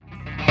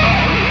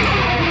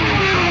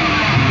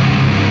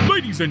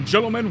Ladies and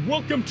gentlemen,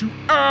 welcome to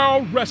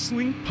Our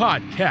Wrestling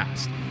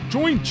Podcast.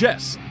 Join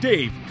Jess,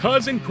 Dave,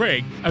 Cuz, and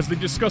Craig as they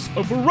discuss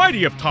a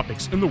variety of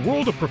topics in the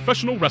world of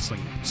professional wrestling,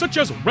 such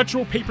as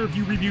retro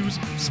pay-per-view reviews,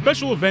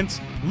 special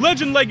events,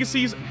 legend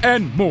legacies,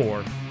 and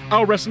more.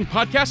 Our Wrestling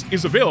Podcast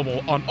is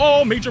available on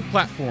all major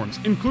platforms,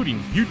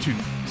 including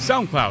YouTube,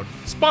 SoundCloud,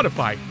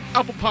 Spotify,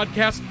 Apple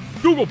Podcasts,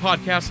 Google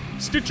Podcasts,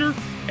 Stitcher,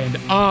 and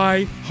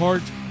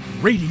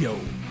iHeartRadio.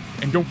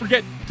 And don't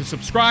forget to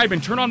subscribe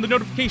and turn on the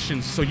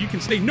notifications so you can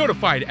stay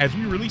notified as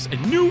we release a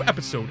new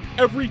episode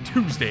every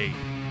Tuesday.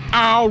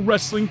 Our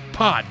Wrestling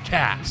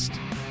Podcast.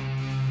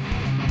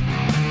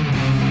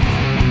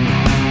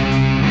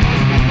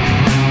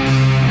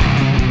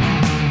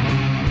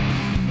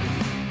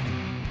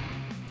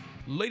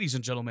 Ladies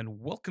and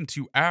gentlemen, welcome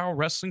to Our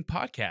Wrestling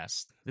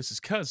Podcast. This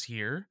is Cuz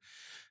here.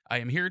 I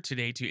am here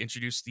today to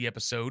introduce the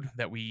episode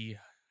that we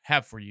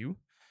have for you.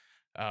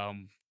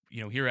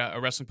 Here at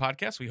Our Wrestling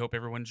Podcast, we hope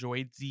everyone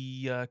enjoyed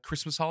the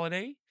Christmas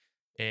holiday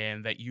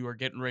and that you are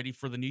getting ready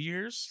for the New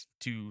Year's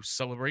to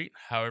celebrate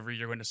however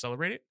you're going to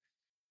celebrate it.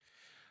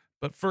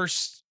 But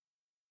first,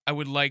 I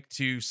would like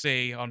to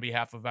say on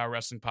behalf of Our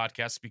Wrestling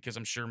Podcast, because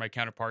I'm sure my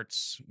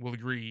counterparts will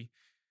agree,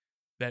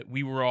 that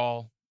we were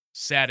all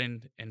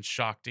saddened and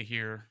shocked to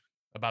hear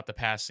about the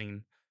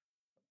passing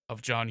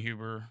of John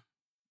Huber,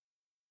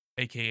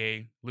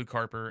 a.k.a. Luke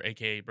Harper,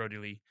 a.k.a. Brody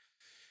Lee,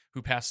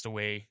 who passed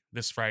away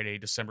this Friday,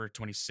 December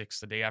 26th,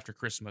 the day after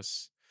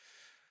Christmas.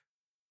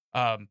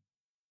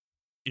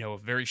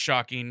 Very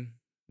shocking,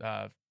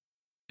 and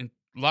a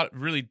lot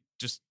really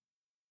just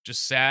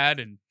sad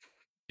and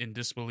in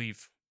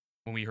disbelief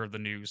when we heard the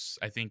news.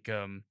 I think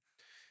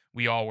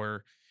we all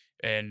were,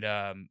 and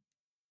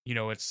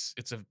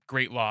it's a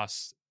great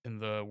loss in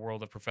the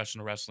world of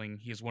professional wrestling.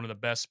 He is one of the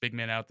best big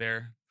men out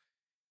there,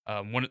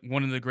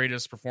 one of the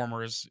greatest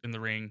performers in the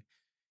ring,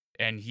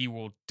 and he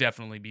will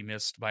definitely be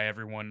missed by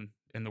everyone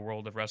in the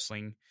world of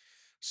wrestling.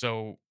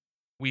 So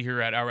we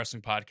here at Our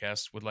Wrestling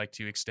Podcast would like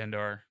to extend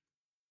our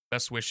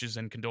best wishes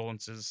and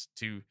condolences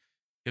to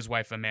his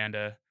wife,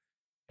 Amanda,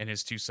 and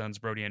his two sons,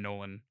 Brody and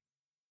Nolan.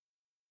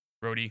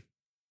 Brody,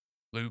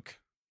 Luke,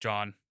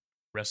 John,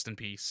 rest in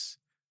peace.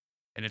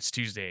 And it's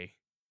Tuesday.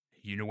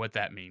 You know what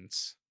that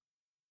means.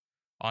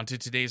 On to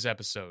today's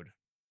episode.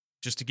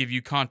 Just to give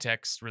you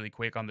context really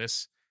quick on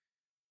this,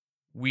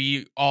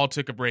 we all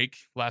took a break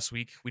last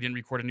week. We didn't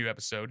record a new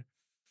episode,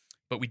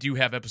 but we do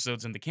have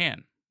episodes in the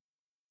can.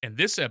 And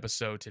this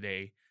episode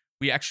today,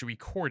 we actually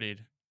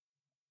recorded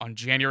on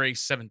January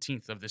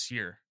 17th of this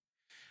year.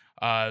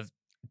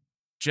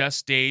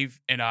 Jess,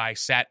 Dave, and I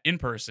sat in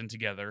person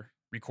together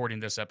recording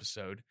this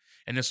episode.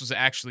 And this was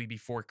actually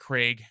before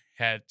Craig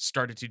had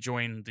started to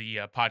join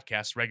the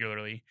podcast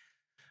regularly.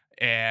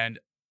 And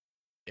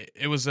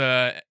it was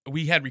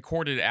we had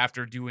recorded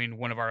after doing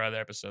one of our other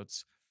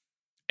episodes.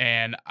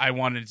 And I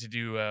wanted to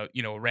do a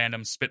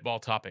random spitball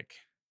topic.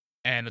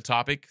 And the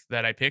topic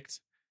that I picked,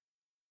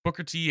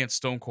 Booker T and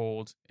Stone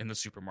Cold in the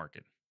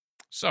supermarket.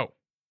 So,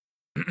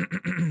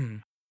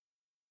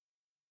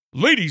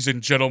 ladies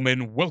and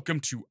gentlemen, welcome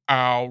to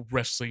Our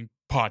Wrestling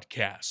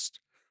Podcast.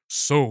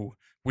 So,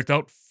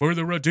 without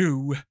further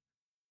ado,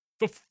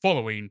 the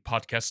following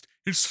podcast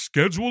is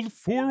scheduled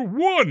for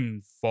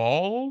one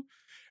fall.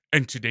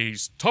 And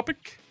today's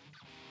topic,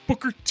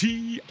 Booker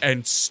T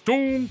and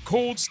Stone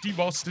Cold Steve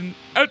Austin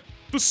at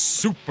the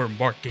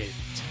supermarket.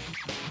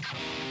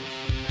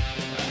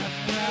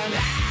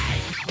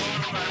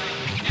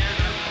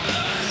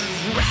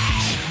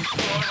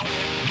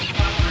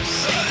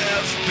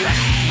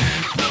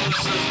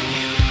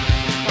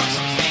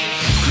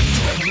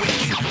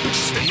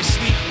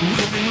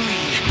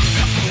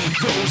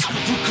 Those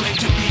who claim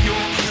to be your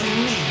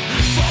enemy,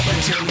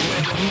 voluntarily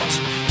wear a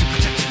mask to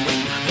protect you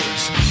and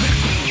others.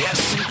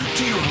 Acquiescing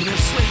to your own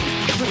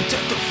enslavement, the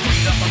death of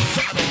freedom, a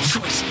valid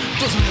choice.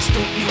 Doesn't this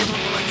don't you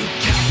don't like you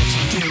cowards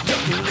to your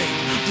dark grave?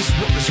 This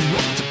world is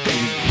wrong to be.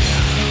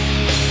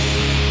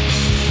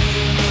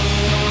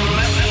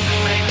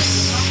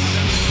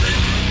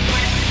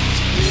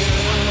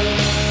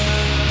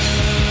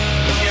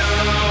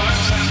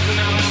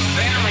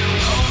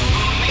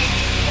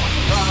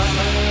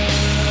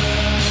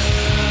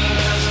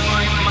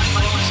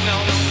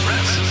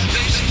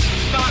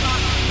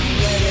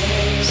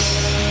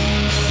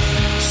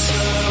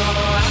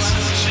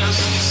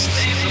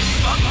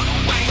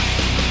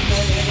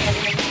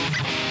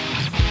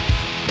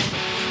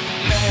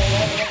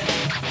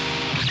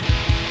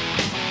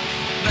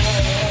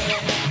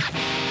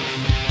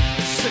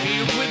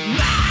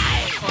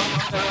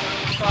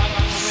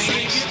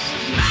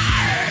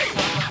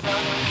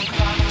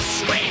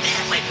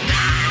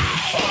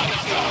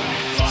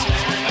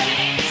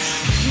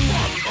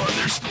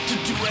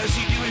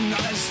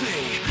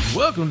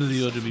 Welcome to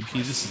the OWP.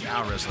 This is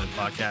Our Wrestling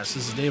Podcast.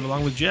 This is Dave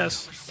along with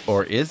Jess.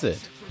 Or is it?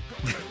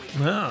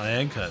 Oh,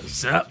 and Cuz.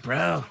 What's up,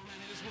 bro?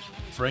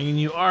 Bringing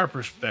you our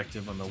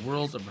perspective on the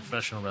world of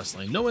professional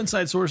wrestling. No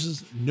inside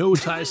sources, no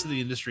ties to the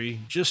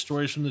industry, just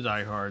stories from the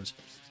diehards,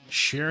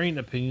 sharing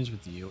opinions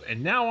with you.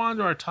 And now on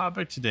to our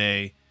topic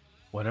today,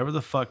 whatever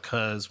the fuck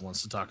Cuz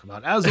wants to talk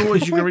about. As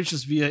always, you can reach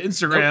us via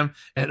Instagram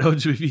at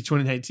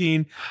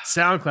O2B2019,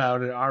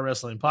 SoundCloud at Our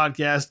Wrestling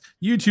Podcast,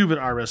 YouTube at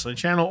Our Wrestling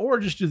Channel, or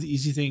just do the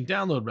easy thing,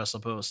 download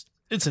WrestlePost.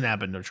 It's an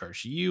app at no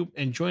charge to you,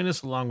 and join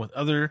us along with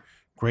other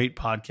great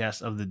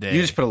podcasts of the day.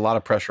 You just put a lot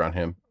of pressure on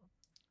him.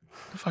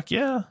 Fuck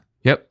yeah.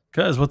 Yep.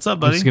 Cuz, what's up, I'm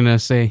buddy? just gonna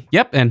say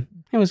yep, and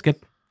it was good.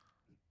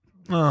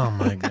 Oh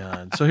my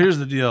God. So here's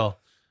the deal.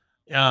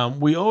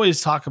 We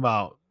always talk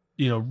about,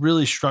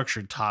 really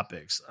structured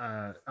topics.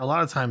 A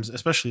lot of times,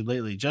 especially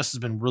lately, Jess has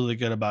been really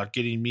good about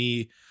getting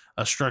me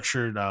a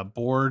structured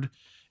board,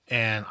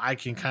 and I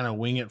can kind of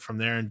wing it from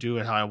there and do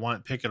it how I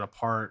want, pick it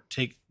apart,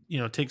 take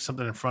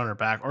something in front or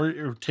back,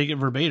 or take it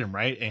verbatim.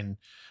 Right. And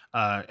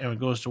it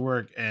goes to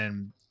work.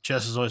 And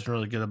Jess has always been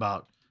really good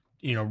about,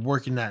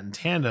 working that in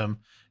tandem.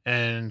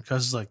 And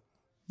Cuz is like,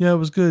 yeah, it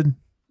was good.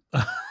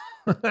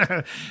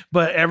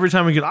 But every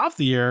time we get off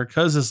the air,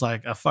 Cuz is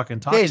like a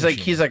fucking talk. Yeah, machine.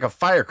 he's like a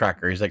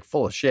firecracker. He's like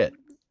full of shit.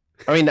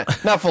 I mean,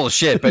 not full of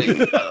shit, but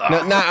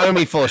I don't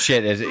mean full of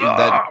shit.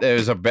 That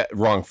was a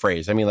wrong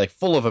phrase. I mean, like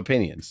full of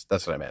opinions.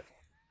 That's what I meant.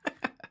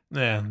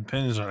 Yeah,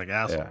 opinions are like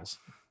assholes.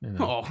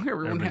 Oh,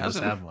 everyone Everybody has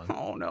does them. have one.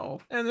 Oh no,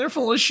 And they're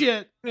full of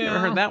shit. never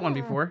heard that one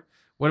before.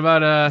 What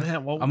about Yeah,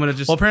 well, I'm gonna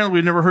just. well, apparently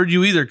we've never heard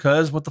you either,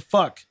 Cuz. What the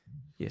fuck?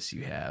 Yes,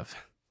 you have.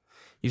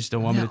 You just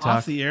don't want me to Off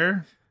talk. the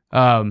air.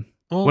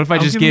 What if I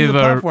I'm just giving you give the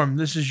a- platform?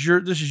 This is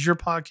your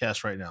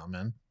podcast right now,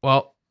 man.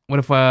 Well, what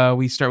if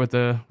we start with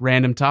a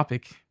random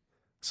topic,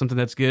 something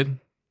that's good?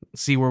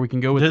 See where we can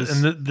go with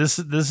this. And this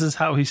is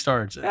how he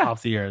starts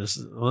off the air.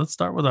 Let's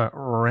start with a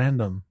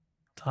random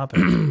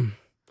topic.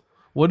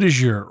 What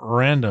is your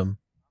random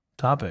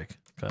topic,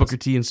 Cuz? Booker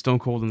T and Stone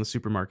Cold in the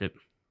supermarket.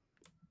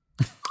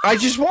 I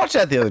just watched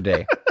that the other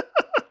day.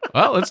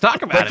 Well, let's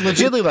talk about Like it.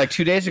 legitimately, like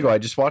 2 days ago, I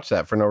just watched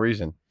that for no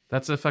reason.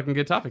 That's a fucking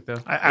good topic, though.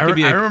 I It could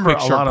be remember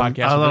quick, short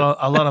podcast with it.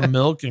 a lot of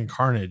milk and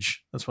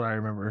carnage. That's what I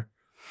remember.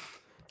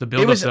 The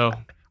build up, though.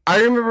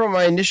 I remember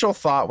my initial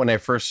thought when I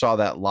first saw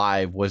that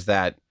live was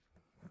that,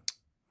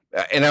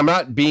 and I'm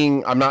not,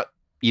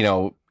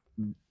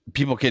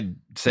 people could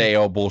say,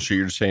 oh, bullshit,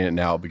 you're just saying it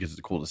now because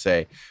it's cool to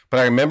say. But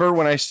I remember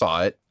when I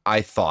saw it,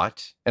 I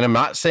thought, and I'm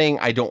not saying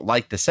I don't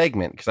like the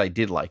segment because I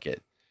did like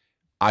it.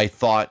 I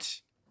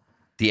thought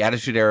the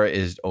Attitude Era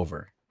is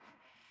over.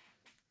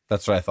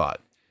 That's what I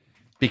thought.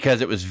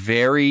 Because it was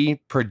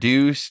very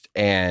produced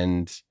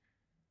and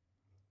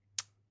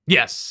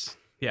Yes.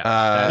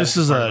 Yeah. This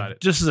is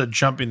a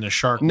jumping the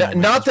shark. moment.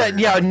 not That's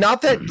that, what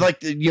not that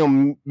like,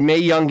 Mae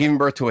Young giving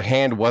birth to a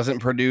hand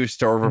wasn't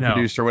produced or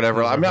overproduced or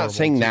whatever. those are I'm not horrible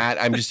saying too.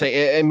 that. I'm just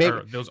saying it may,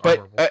 Those are but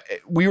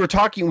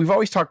horrible. we've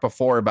always talked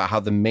before about how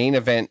the main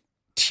event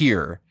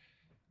tier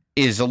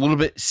is a little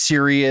bit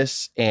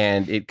serious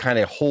and it kind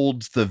of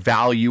holds the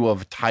value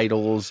of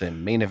titles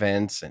and main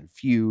events and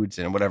feuds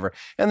and whatever.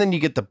 And then you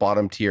get the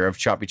bottom tier of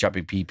choppy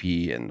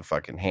PP and the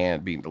fucking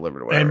hand being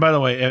delivered or whatever. And by the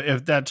way,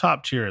 if that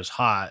top tier is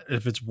hot,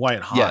 if it's white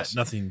hot, Yes.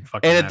 nothing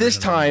fucking. And at this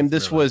matters time, underneath,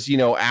 this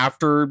really. was,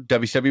 after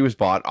WCW was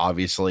bought,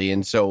 obviously.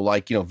 And so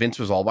Vince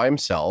was all by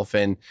himself.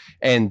 And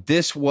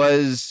this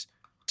was,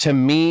 to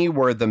me,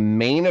 where the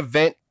main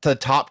event, the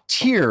top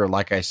tier,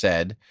 like I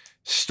said,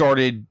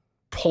 started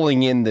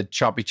pulling in the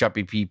choppy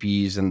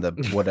PPs and the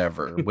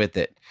whatever with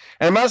it.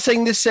 And I'm not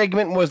saying this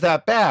segment was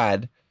that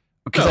bad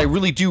because I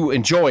really do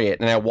enjoy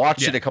it. And I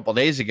watched it a couple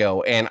days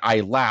ago and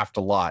I laughed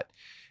a lot.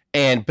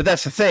 But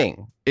that's the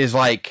thing is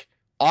like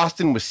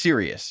Austin was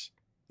serious.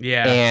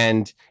 Yeah.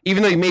 And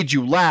even though he made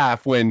you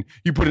laugh when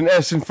you put an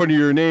S in front of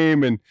your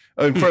name and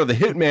in front of the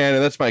Hitman,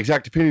 and that's my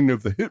exact opinion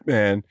of the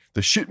Hitman,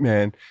 the shit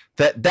man,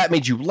 that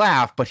made you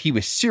laugh, but he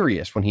was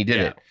serious when he did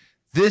it.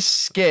 This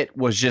skit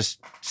was just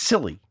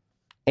silly.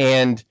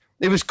 And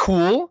it was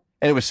cool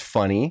and it was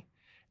funny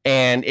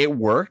and it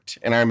worked.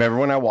 And I remember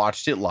when I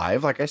watched it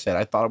live, like I said,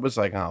 I thought it was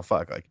like, oh,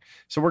 fuck.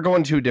 So we're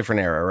going to a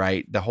different era,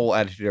 right? The whole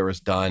Attitude Era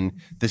is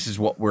done. This is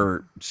what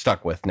we're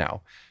stuck with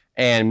now.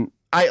 And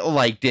I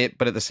liked it,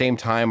 but at the same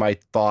time, I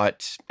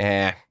thought,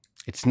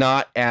 it's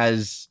not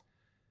as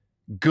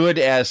good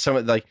as some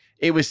of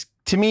it was,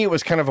 to me, it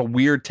was kind of a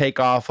weird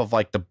takeoff of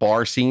like the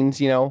bar scenes,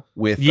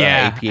 with I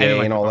APA didn't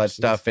like and the all bar that scenes.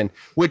 stuff, and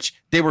which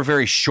they were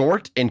very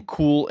short and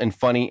cool and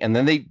funny. And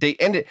then they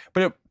ended,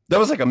 but that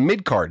was like a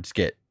mid card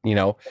skit,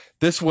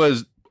 This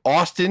was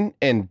Austin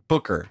and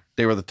Booker.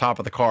 They were the top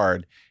of the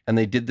card, and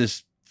they did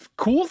this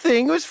cool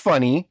thing. It was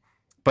funny,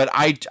 but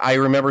I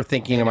remember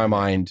thinking in my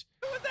mind,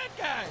 Who is that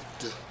guy?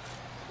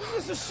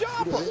 This is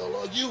Sharper. Who the hell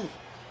are you?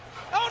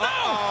 Oh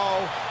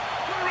no!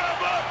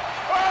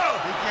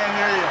 He can't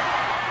hear you.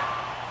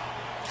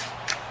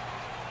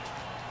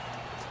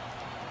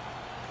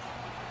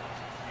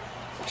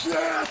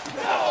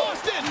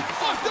 Austin!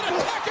 Austin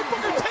attacking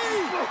Booker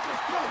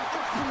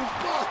T!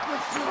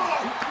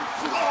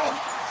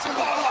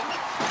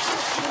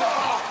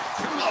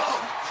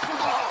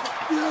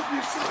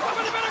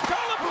 Somebody better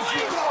call the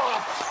police!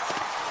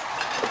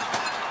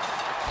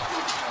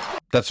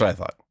 that's what I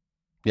thought.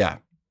 Yeah.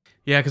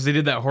 Yeah, because they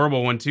did that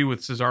horrible one too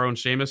with Cesaro and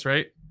Sheamus,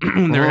 right? They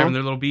were having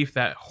their little beef,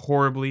 that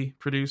horribly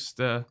produced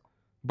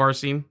bar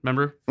scene.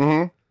 Remember?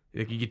 Mm-hmm.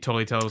 Like, you could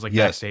totally tell it was like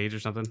Yes. backstage or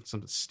something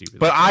stupid.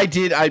 But I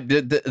did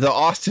the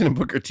Austin and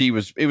Booker T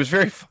was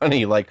very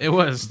funny. Like it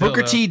was still,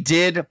 Booker though. T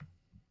did.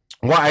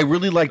 Well, I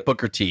really liked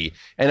Booker T,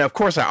 and of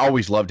course, I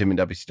always loved him in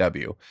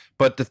WCW.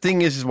 But the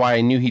thing is why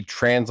I knew he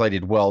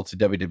translated well to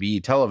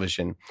WWE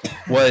television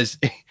was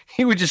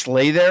he would just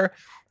lay there,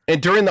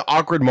 and during the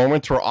awkward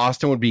moments where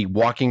Austin would be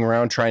walking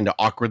around trying to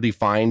awkwardly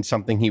find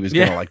something he was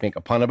gonna like make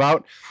a pun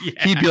about,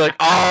 Yeah. he'd be like,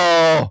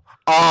 "Oh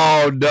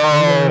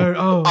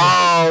no,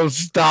 oh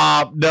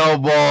stop, no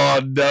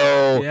more,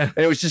 no," Yeah.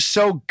 and it was just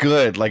so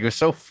good, like it was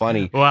so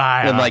funny,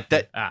 Why? and like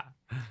that.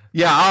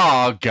 Yeah,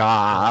 oh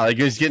god, like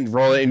he was getting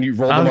rolled, and you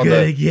rolled I'm him on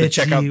gonna the get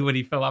checkout. you when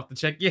he fell off the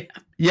check. Yeah.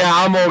 Yeah,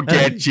 I'm gonna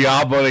get you.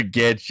 I'm gonna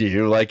get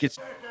you. Like it's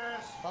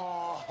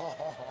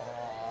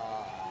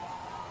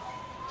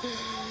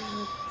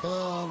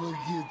I'm gonna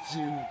get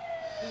you.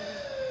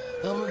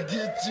 I'm gonna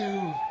get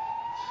you.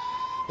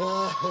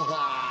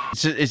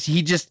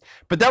 he just,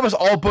 but that was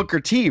all Booker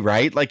T,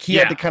 right? Like he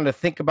had Yeah. to kind of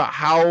think about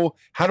how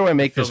do I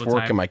make Fill this the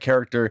work time. in my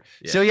character.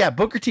 Yeah. So yeah,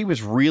 Booker T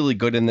was really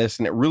good in this,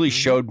 and it really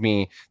showed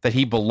me that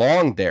he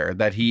belonged there.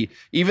 That he,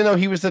 even though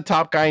he was the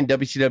top guy in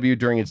WCW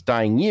during its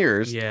dying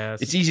years,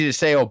 Yes. it's easy to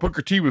say, oh,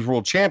 Booker T was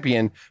world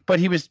champion, but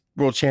he was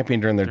world champion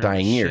during their During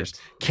dying the years. shit.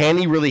 Can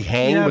he really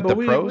hang with the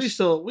pros?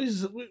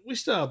 We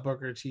still have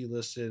Booker T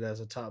listed as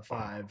a top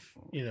 5,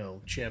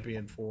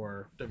 champion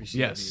for WCW.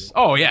 Yes.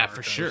 Oh yeah, for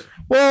Archives. sure.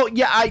 Well,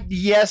 yeah,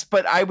 yes,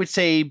 but I would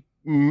say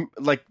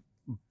like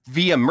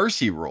via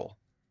mercy rule.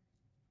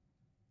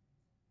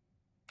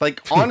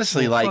 Like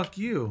honestly, Well, like fuck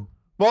you.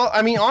 well,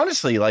 I mean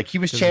honestly, like he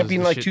was 'Cause it was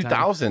champion the like shit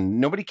 2000.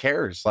 Nobody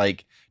cares.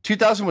 Like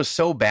 2000 was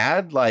so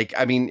bad. Like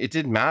I mean, it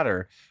didn't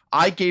matter.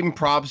 I gave him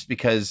props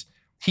because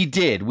he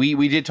did.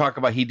 We did talk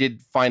about he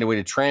did find a way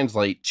to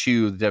translate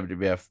to the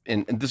WWF,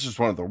 and this was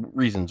one of the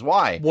reasons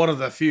why. One of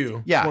the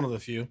few. Yeah. One of the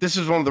few. This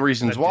is one of the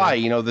reasons That why,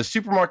 did. the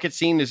supermarket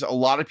scene is a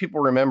lot of people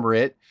remember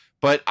it,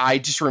 but I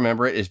just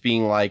remember it as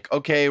being like,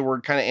 okay,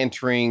 we're kind of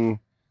entering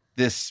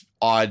this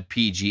odd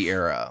PG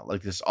era,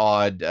 like this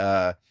odd,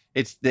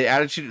 it's the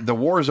attitude, the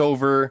war's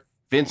over,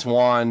 Vince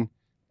won,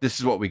 this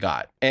is what we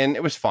got. And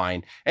it was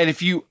fine. And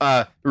if you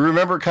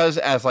remember, cause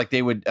as like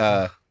they would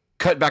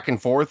cut back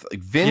and forth, like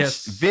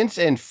Vince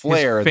and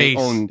Flair, they face.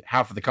 owned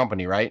half of the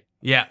company, right?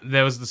 Yeah,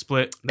 that was the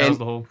split. That And was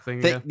the whole thing.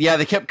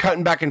 They kept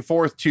cutting back and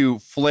forth to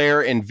Flair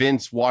and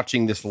Vince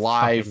watching this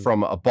live Fucking-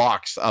 from a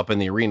box up in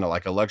the arena,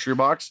 like a luxury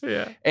box.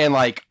 Yeah. And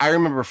like I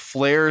remember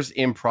Flair's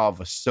improv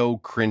was so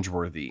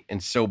cringeworthy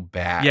and so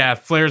bad. Yeah,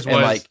 Flair's And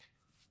was like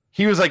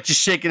he was like just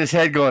shaking his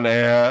head, going,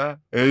 "Yeah,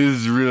 it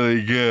is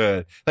really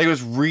good." Like it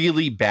was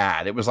really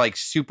bad. It was like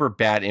super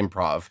bad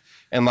improv.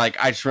 And like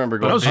I just remember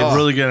That going, was "Oh." a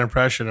really good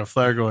impression of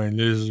Flair going,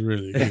 "This is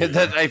really good."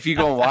 That if you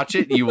go and watch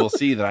it, you will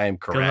see that I am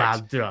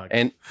correct.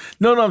 And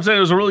No, I'm saying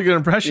it was a really good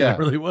impression. Yeah. It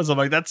really was. I'm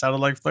like, that sounded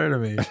like Flair to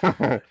me.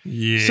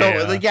 Yeah.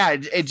 so like, yeah,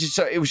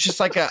 it was just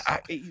like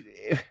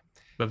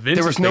but Vince's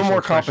there was no facial more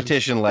expressions-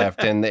 competition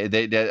left, and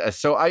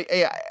so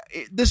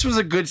this was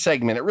a good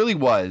segment. It really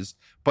was,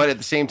 but at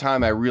the same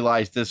time, I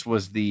realized this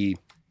was the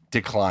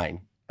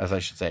decline, as I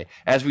should say,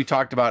 as we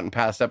talked about in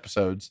past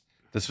episodes.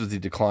 This was the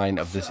decline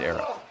of this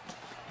era.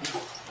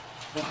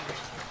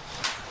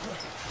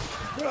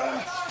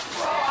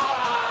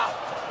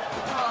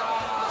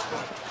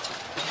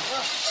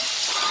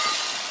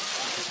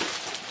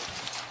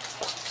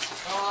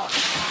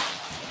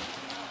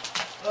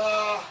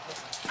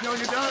 Yo,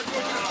 you done?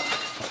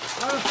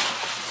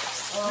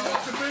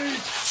 The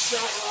beach.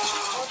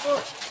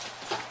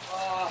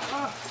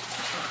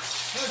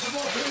 There's some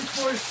more beach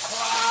for you.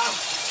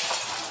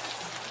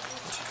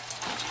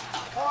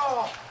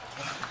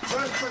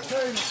 Where's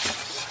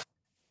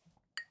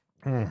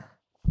potato?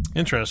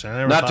 Interesting. I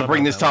never Not thought to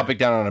bring about this that way. topic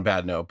down on a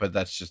bad note, but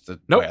that's just the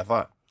Nope. way I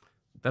thought.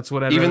 That's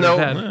what I'd Even rather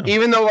though, have had.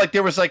 even though like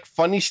there was like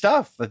funny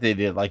stuff that they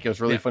did, like it was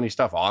really Yeah. funny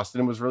stuff.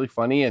 Austin was really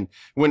funny, and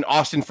when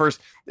Austin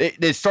first,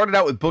 it started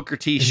out with Booker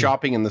T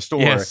shopping in the store,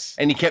 Yes.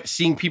 and he kept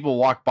seeing people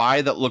walk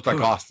by that looked like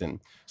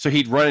Austin. So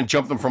he'd run and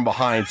jump them from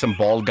behind, some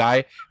bald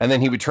guy, and then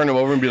he would turn him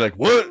over and be like,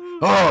 "What?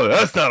 Oh,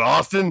 that's not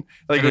Austin!"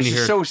 Like And it was then you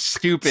just so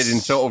stupid and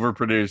so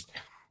overproduced.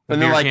 The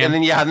And then beer like, can.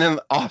 and then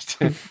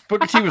Austin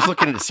Booker T was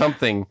looking at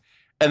something,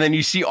 and then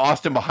you see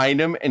Austin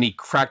behind him, and he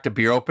cracked a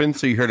beer open,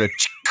 so you heard a,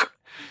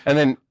 and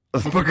then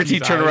Booker T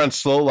His turned eyes. around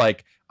slow,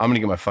 like, "I'm gonna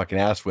get my fucking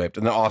ass whipped,"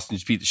 and then Austin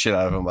just beat the shit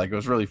out of him. Like it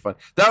was really fun.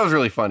 That was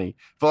really funny,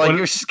 but like What-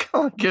 it was just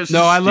kind of like, it was No,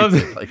 just I love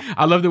stupid. it. Like,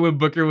 I loved it when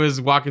Booker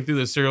was walking through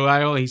the cereal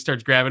aisle and he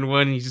starts grabbing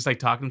one and he's just like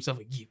talking to himself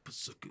like, "Yeah, but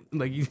so good."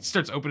 Like he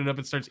starts opening it up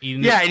and starts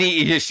eating yeah, it. and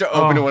he just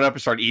opened Oh. one up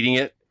and started eating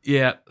it.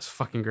 Yeah, it's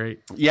fucking great.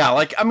 Yeah,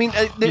 like I mean,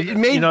 it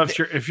made.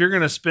 if you're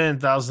gonna spend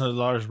thousands of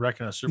dollars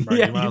wrecking a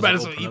supermarket, Yeah, you might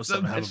as well eat open up some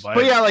something and have a bitch. bite.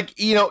 But yeah, like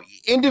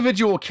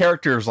individual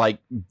characters like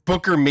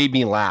Booker made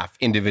me laugh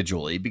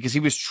individually because he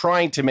was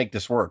trying to make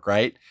this work,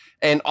 right?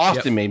 And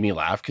Austin made me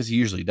laugh because he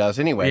usually does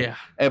anyway.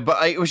 Yeah.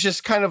 But it was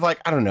just kind of like,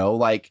 I don't know,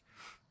 like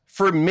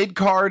for mid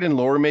card and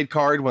lower mid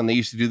card when they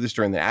used to do this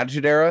during the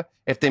Attitude Era,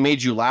 if they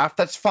made you laugh,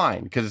 that's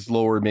fine because it's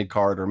lower mid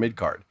card or mid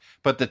card.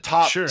 but the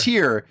top Sure.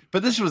 tier,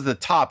 but this was the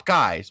top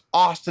guys.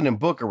 Austin and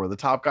Booker were the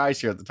top guys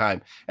here at the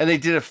time. And they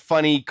did a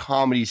funny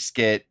comedy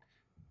skit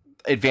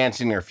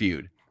advancing their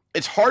feud.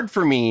 It's hard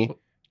for me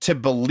to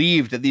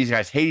believe that these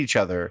guys hate each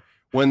other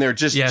when they're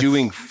just Yes.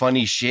 doing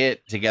funny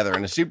shit together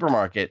in a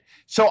supermarket.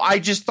 So I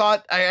just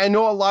thought, I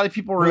know a lot of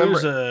people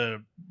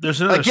remember. There's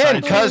another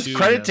Again, side Cuz, too,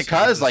 credit yes, to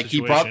of Cuz, the like,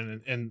 he brought-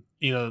 situation. And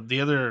you know, the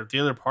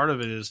other part of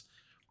it is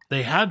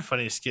they had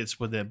funny skits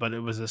with it, but it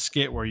was a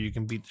skit where you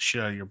can beat the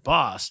shit out of your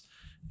boss,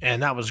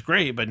 and that was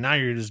great. But now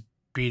you're just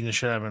beating the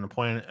shit out of an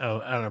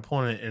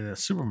opponent in a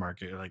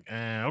supermarket. You're like,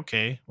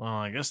 okay, well,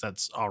 I guess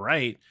that's all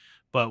right.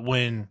 But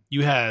when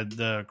you had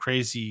the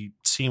crazy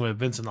scene with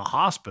Vince in the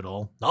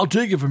hospital, I'll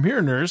take it from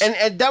here, nurse.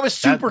 And that was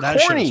super that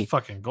shit corny. was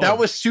fucking gold. That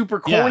was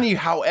super Yeah. corny. It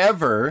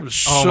However,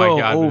 was Oh so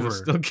my god, over. this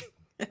is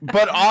still-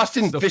 but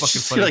Austin So Fish fucking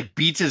just, funny. like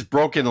beats his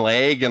broken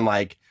leg and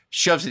like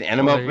shoves an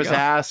enema Oh, up there you his go.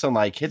 ass and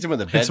like hits him with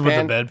a Hits him with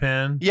bedpan. the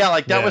bedpan. Yeah,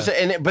 like that Yeah. was,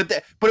 and it, but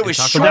it was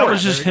talk But short. that about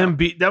was just There you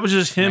him. That was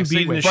just him Next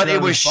beating segue. the shit but out it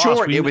of was his boss.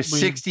 short. We- It was we-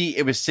 60.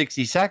 It was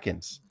 60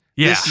 seconds.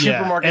 Yeah, This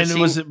supermarket and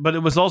scene- it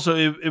was also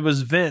it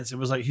was Vince. It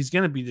was like he's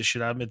gonna beat the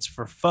shit out of him. It's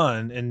for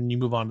fun, and you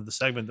move on to the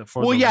segment.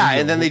 Well, yeah,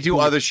 and then they do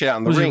other shit out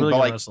in the ring. But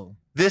like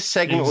this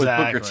segment with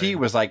Booker T Exactly.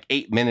 was like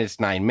 8 minutes,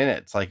 9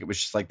 minutes. Like it was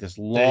just like this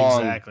long.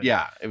 Exactly.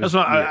 Yeah, it was.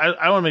 That's why weird.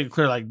 I want to make it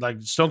clear. Like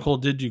Stone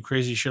Cold did do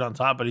crazy shit on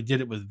top, but he did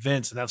it with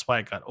Vince, and that's why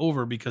it got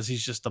over because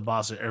he's just the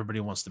boss that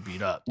everybody wants to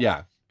beat up.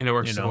 yeah. and it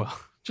works You so know. well.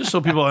 Just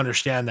so people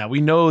understand that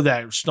we know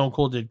that Stone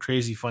Cold did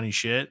crazy funny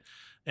shit,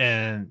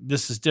 and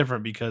this is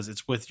different because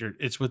it's with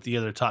the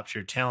other top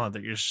tier talent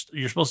that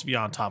you're supposed to be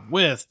on top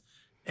with,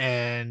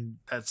 and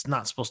that's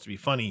not supposed to be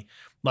funny.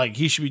 Like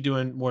he should be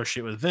doing more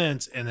shit with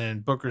Vince, and then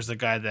Booker's the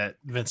guy that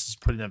Vince is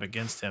putting up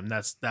against him.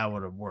 That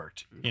would have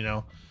worked, you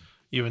know.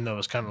 Even though it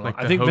was kind of Like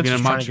I the think Hogan Vince was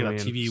and trying to Macho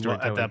get on Man TV at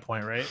storytelling. that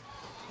point, right?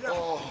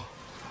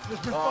 It's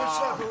been fun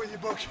shopping with you,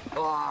 Book.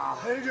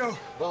 There you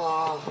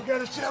go. We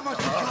gotta see how much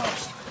it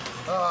costs.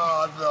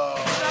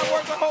 Not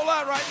worth a whole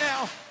lot right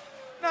now.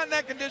 Not in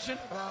that condition.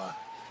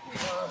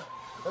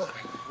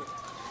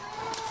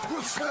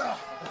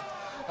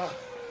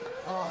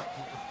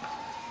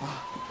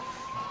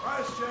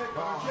 Price check,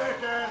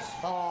 jackass.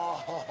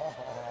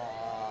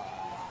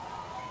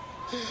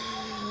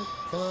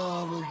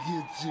 I'm gonna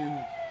get you.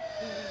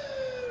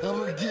 I'm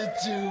gonna get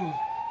you.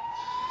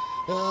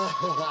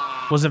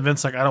 Wasn't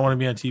Vince like, I don't want to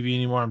be on TV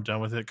anymore, I'm done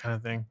with it, kind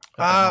of thing at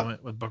that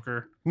moment with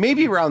Booker?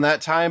 Maybe around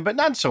that time, but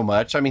not so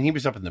much. I mean, he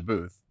was up in the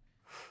booth.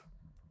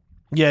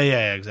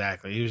 Yeah,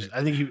 exactly. He was.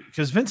 I think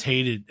because Vince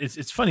hated.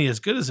 It's funny. As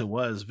good as it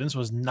was, Vince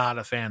was not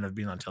a fan of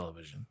being on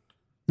television.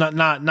 Not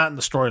in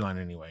the storyline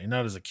anyway.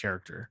 Not as a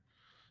character.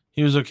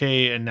 He was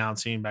okay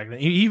announcing back then.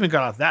 He even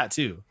got off that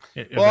too.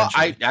 Well,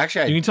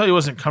 eventually. You can tell he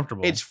wasn't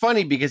comfortable. It's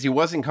funny because he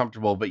wasn't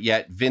comfortable, but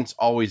yet Vince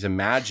always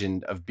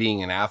imagined of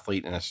being an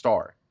athlete and a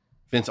star.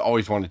 Vince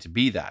always wanted to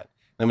be that.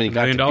 And when he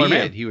got to $1 Million be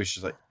Man. it, he was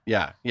just like,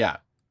 yeah.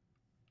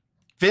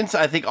 Vince,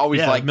 I think, always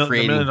yeah, liked the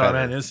creating $1 Million better.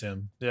 Man is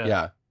him. Yeah.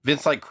 Yeah.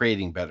 Vince liked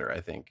creating better, I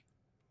think.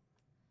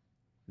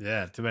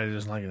 Yeah. Too bad he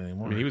doesn't like it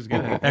anymore. I mean, he was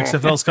good at it.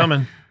 XFL's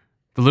coming.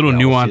 The little Yeah,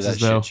 we'll see nuances,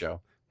 that though. shit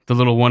show. The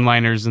little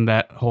one-liners in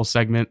that whole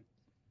segment.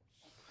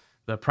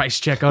 The price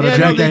check on Yeah, a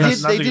no,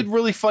 jackass. they did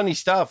really funny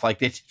stuff. Like,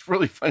 they did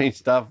really funny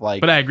stuff. Like,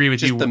 But I agree with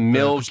just you. the with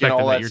milk and perspective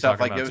all that you're stuff.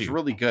 talking Like, it about, was too.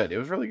 really good. It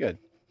was really good.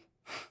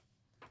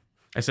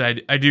 I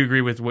said I do agree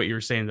with what you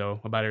were saying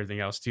though about everything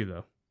else too,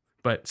 though.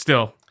 But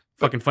still,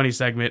 fucking funny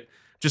segment.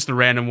 Just a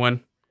random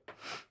one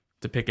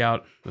to pick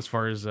out as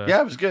far as Yeah,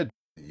 it was good.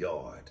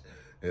 Yard.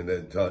 And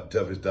then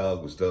toughest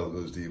dog was Stone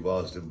Cold Steve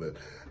Austin. But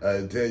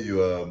I tell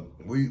you,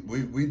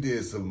 we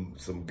did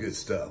some good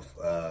stuff,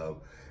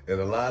 and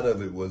a lot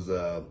of it was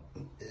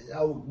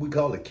we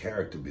call it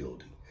character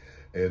building,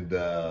 and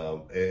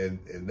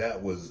that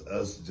was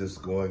us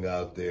just going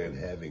out there and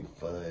having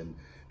fun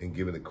and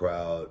giving the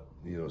crowd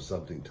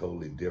something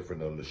totally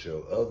different on the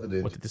show, other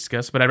than what to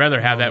discuss. But I'd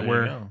rather have that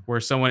there you go.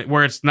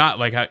 where it's not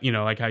like how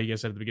like how you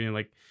guys said at the beginning,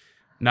 like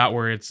not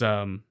where it's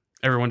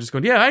everyone just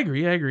going, yeah, I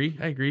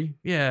agree.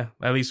 Yeah,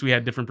 at least we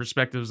had different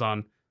perspectives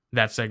on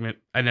that segment.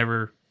 I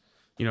never,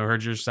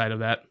 heard your side of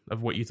that,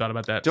 of what you thought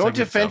about that. Don't segment,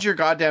 defend so. your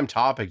goddamn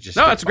topic. Just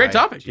No, stick it's a great by it.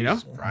 topic,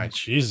 Jesus Christ.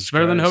 Jesus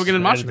better than Christ. Hogan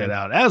and Macho Edit that Man.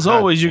 out. As God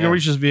always, you can damn.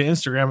 reach us via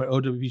Instagram at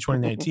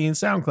OWP2019,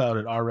 SoundCloud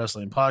at Our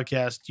Wrestling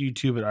Podcast,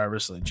 YouTube at Our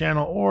Wrestling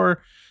Channel,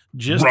 or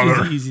just do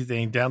the easy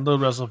thing. Download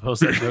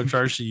WrestlePost at no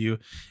charge to you,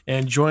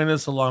 and join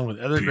us along with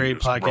other great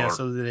podcasts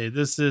of the day.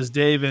 This is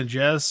Dave and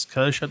Jess.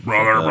 Cuz shut the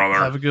fuck up.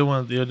 Have a good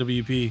one at the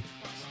OWP.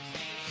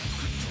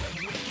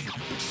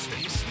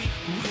 Stay asleep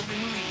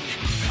willingly.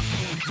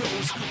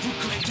 Those who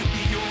claim to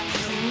be your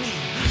enemy.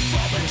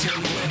 Voluntary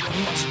labor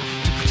must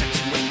to protect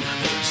you and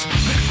others.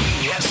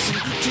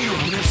 Acquiescing to your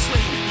own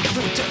enslavement.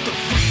 The death of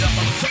freedom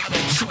of thought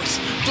and choice.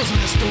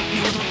 Doesn't this don't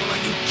yield on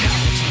like you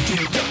cowards to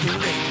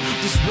decorate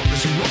this world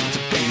is wrong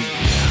to be.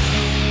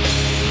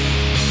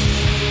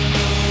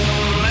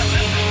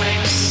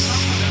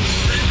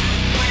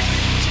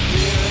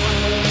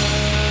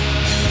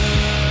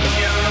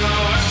 Your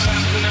words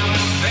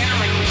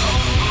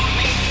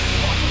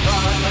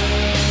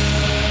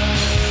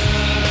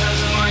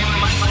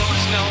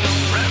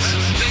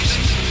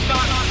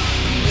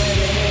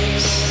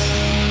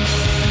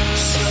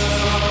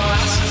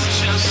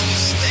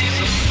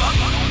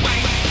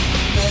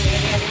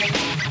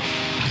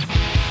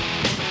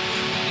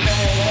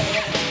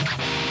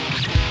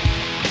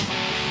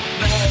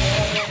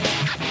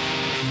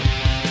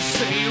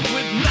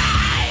with me.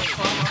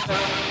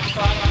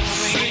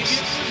 Sing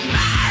it with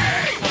me.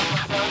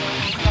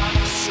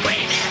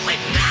 Swing it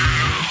with me.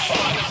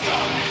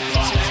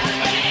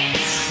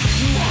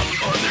 Want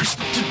others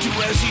to do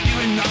as you do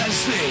and not as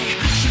they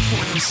should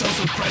for themselves,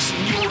 oppressing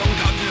your own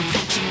cognitive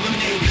function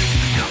eliminated.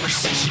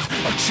 Conversations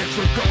are checked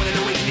for growing and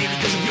awakening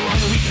because of your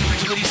own weak and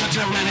fragility. Such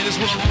a man in this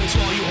world only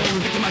swallow you whole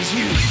and victimize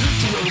you.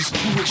 To those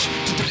who wish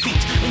to defeat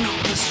and not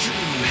the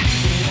street.